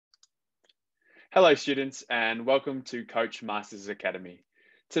Hello students and welcome to Coach Masters Academy.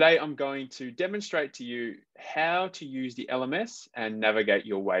 Today I'm going to demonstrate to you how to use the LMS and navigate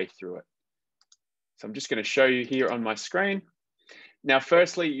your way through it. So I'm just going to show you here on my screen. Now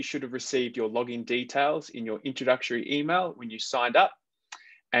firstly, you should have received your login details in your introductory email when you signed up.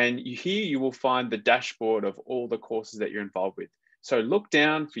 And here you will find the dashboard of all the courses that you're involved with. So look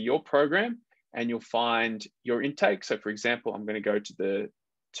down for your program and you'll find your intake. So for example, I'm going to go to the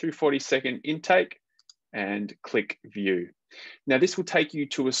 240-second intake and click view. Now this will take you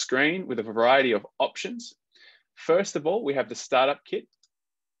to a screen with a variety of options. First of all, we have the startup kit.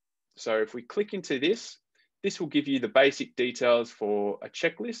 So if we click into this, this will give you the basic details for a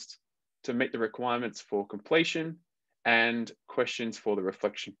checklist to meet the requirements for completion and questions for the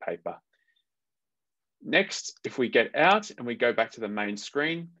reflection paper. Next, if we get out and we go back to the main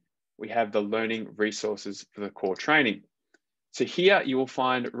screen, we have the learning resources for the core training. So here you will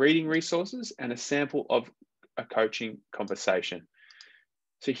find reading resources and a sample of a coaching conversation.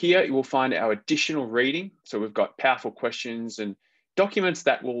 So here you will find our additional reading. So we've got powerful questions and documents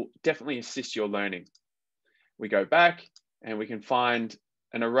that will definitely assist your learning. We go back and we can find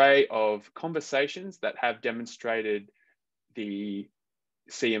an array of conversations that have demonstrated the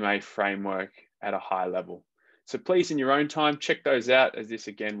CMA framework at a high level. So please, in your own time, check those out, as this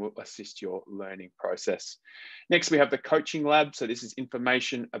again will assist your learning process. Next, we have the coaching lab. So this is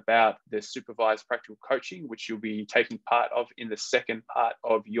information about the supervised practical coaching, which you'll be taking part of in the second part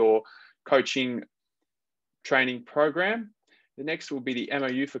of your coaching training program. The next will be the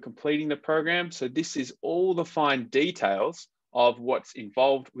MOU for completing the program. So this is all the fine details of what's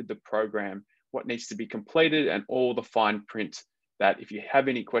involved with the program, what needs to be completed, and all the fine print that if you have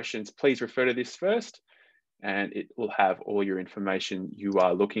any questions, please refer to this first, and it will have all your information you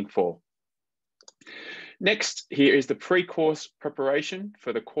are looking for. Next, here is the pre-course preparation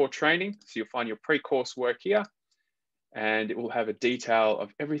for the core training. So you'll find your pre-course work here, and it will have a detail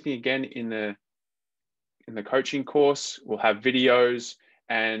of everything again in the coaching course. We'll have videos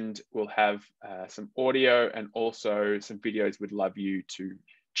and we'll have some audio and also some videos we'd love you to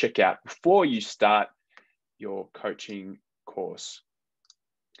check out before you start your coaching course.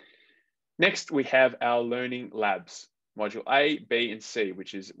 Next, we have our learning labs, module A, B, and C,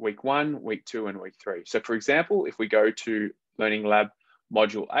 which is week 1, week 2, and week 3. So for example, if we go to learning lab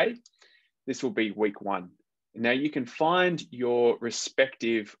module A, this will be week 1. Now you can find your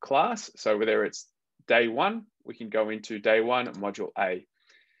respective class. So whether it's day 1, we can go into day 1, module A.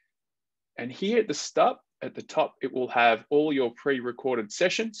 And here at the top, it will have all your pre-recorded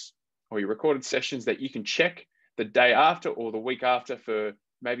sessions or your recorded sessions that you can check the day after or the week after for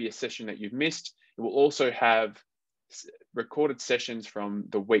maybe a session that you've missed. It will also have recorded sessions from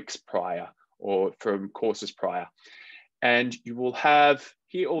the weeks prior or from courses prior. And you will have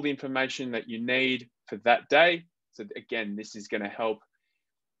here all the information that you need for that day. So again, this is going to help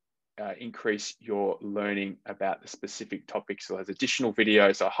increase your learning about the specific topics. So there's additional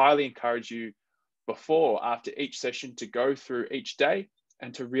videos. I highly encourage you before, after each session to go through each day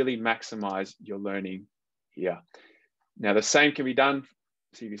and to really maximize your learning here. Now the same can be done.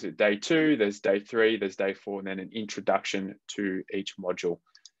 So you can see day 2, there's day 3, there's day 4, and then an introduction to each module.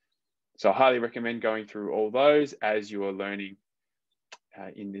 So I highly recommend going through all those as you are learning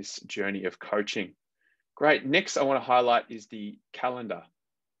in this journey of coaching. Great. Next, I want to highlight is the calendar.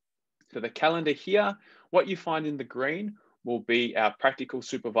 So the calendar here, what you find in the green will be our practical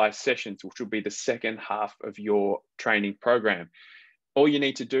supervised sessions, which will be the second half of your training program. All you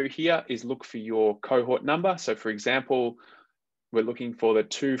need to do here is look for your cohort number. So for example, we're looking for the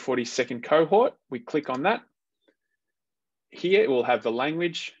 240-second cohort. We click on that. Here it will have the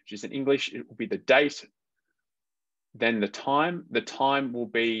language, which is in English. It will be the date, then the time. The time will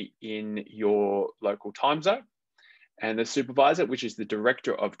be in your local time zone. And the supervisor, which is the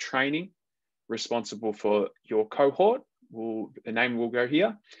director of training, responsible for your cohort, the name will go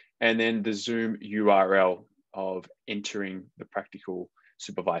here. And then the Zoom URL of entering the practical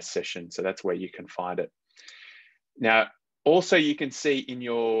supervised session. So that's where you can find it. Now, also you can see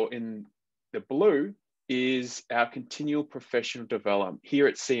in the blue is our continual professional development. Here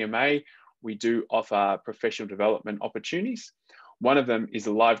at CMA, we do offer professional development opportunities. One of them is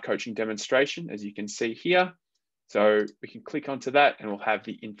a live coaching demonstration, as you can see here. So we can click onto that and we'll have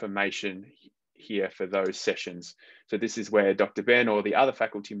the information here for those sessions. So this is where Dr. Ben or the other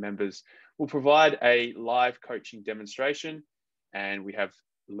faculty members will provide a live coaching demonstration, and we have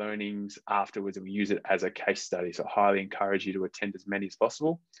learnings afterwards, and we use it as a case study. So I highly encourage you to attend as many as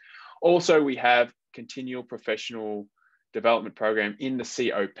possible. Also, we have continual professional development program in the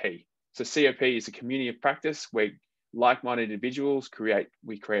COP. So COP is a community of practice where like-minded individuals create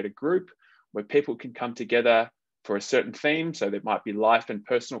a group where people can come together for a certain theme. So there might be life and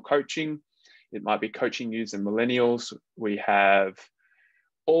personal coaching. It might be coaching youths and millennials. We have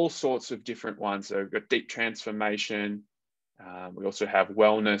all sorts of different ones. So we've got deep transformation. We also have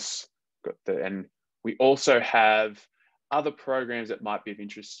wellness. And we also have other programs that might be of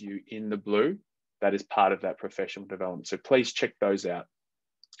interest to you in the blue that is part of that professional development. So please check those out.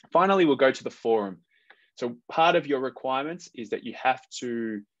 Finally, we'll go to the forum. So part of your requirements is that you have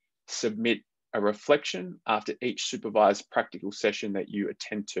to submit a reflection after each supervised practical session that you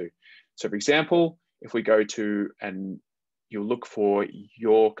attend to. So for example, if we go to and you'll look for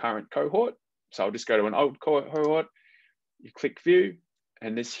your current cohort. So I'll just go to an old cohort, you click view,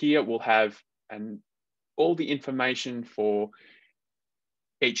 and this here will have all the information for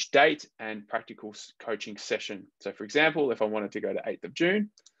each date and practical coaching session. So for example, if I wanted to go to 8th of June,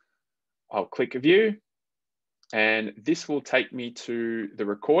 I'll click view, and this will take me to the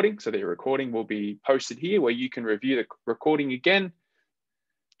recording. So the recording will be posted here where you can review the recording again.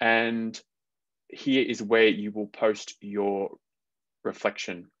 And here is where you will post your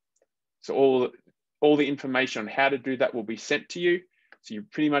reflection. So all the information on how to do that will be sent to you. So you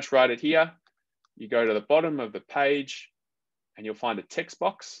pretty much write it here. You go to the bottom of the page and you'll find a text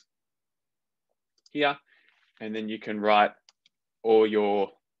box here. And then you can write all your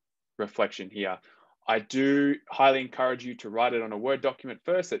reflection here. I do highly encourage you to write it on a Word document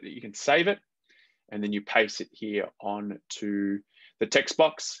first so that you can save it. And then you paste it here onto the text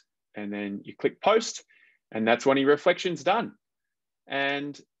box. And then you click post. And that's when your reflection's done.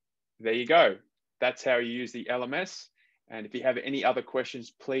 And there you go. That's how you use the LMS. And if you have any other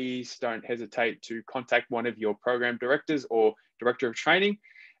questions, please don't hesitate to contact one of your program directors or director of training.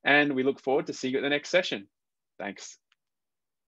 And we look forward to seeing you at the next session. Thanks.